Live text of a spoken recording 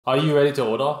Are you ready to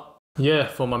order? Yeah,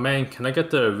 for my main, can I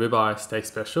get the ribeye steak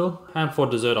special? And for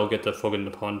dessert, I'll get the frog in the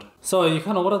pond. So you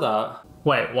can't order that.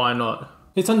 Wait, why not?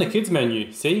 It's on the kids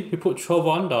menu. See, we put 12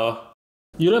 under.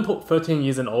 You don't put 13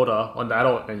 years and older on the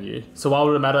adult menu, so why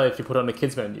would it matter if you put it on the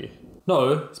kids menu?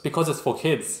 No, it's because it's for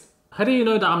kids. How do you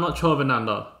know that I'm not 12 and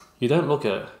under? You don't look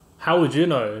it. How would you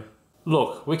know?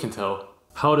 Look, we can tell.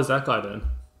 How old is that guy then?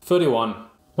 31.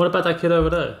 What about that kid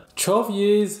over there? 12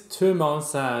 years, 2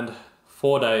 months and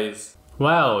 4 days.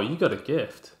 Wow, you got a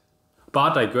gift.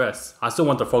 But I digress. I still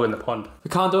want the frog in the pond. We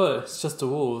can't do it, it's just the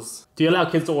rules. Do you allow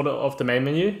kids to order off the main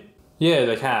menu? Yeah,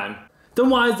 they can. Then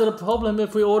why is it a problem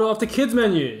if we order off the kids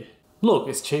menu? Look,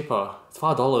 it's cheaper. It's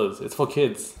 $5. It's for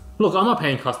kids. Look, I'm a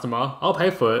paying customer. I'll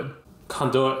pay for it.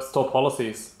 Can't do it. Store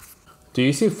policies. Do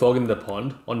you see frog in the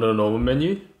pond on the normal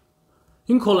menu?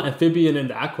 You can call it amphibian in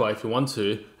the aqua if you want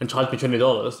to and charge me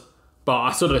 $20, but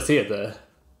I still don't see it there.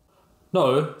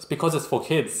 No, it's because it's for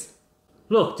kids.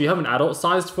 Look, do you have an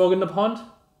adult-sized frog in the pond?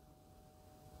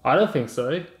 I don't think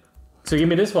so. So give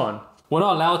me this one. We're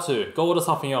not allowed to. Go order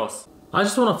something else. I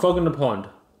just want a frog in the pond.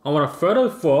 I want a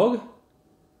Freddo Frog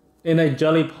in a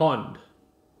jelly pond.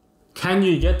 Can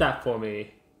you get that for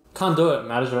me? Can't do it.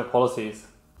 Management policies.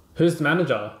 Who's the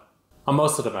manager? I'm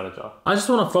most of the manager. I just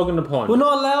want a frog in the pond. We're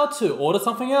not allowed to. Order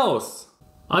something else.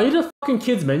 Are you the fucking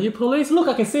kids menu police? Look,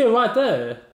 I can see it right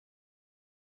there.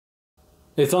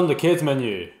 It's on the kids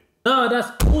menu. No,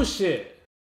 that's bullshit.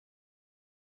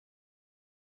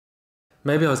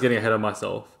 Maybe I was getting ahead of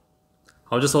myself.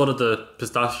 I'll just order the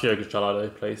pistachio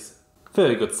gelato, please.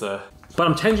 Very good, sir. But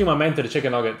I'm changing my main to the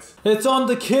chicken nuggets. It's on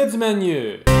the kids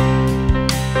menu.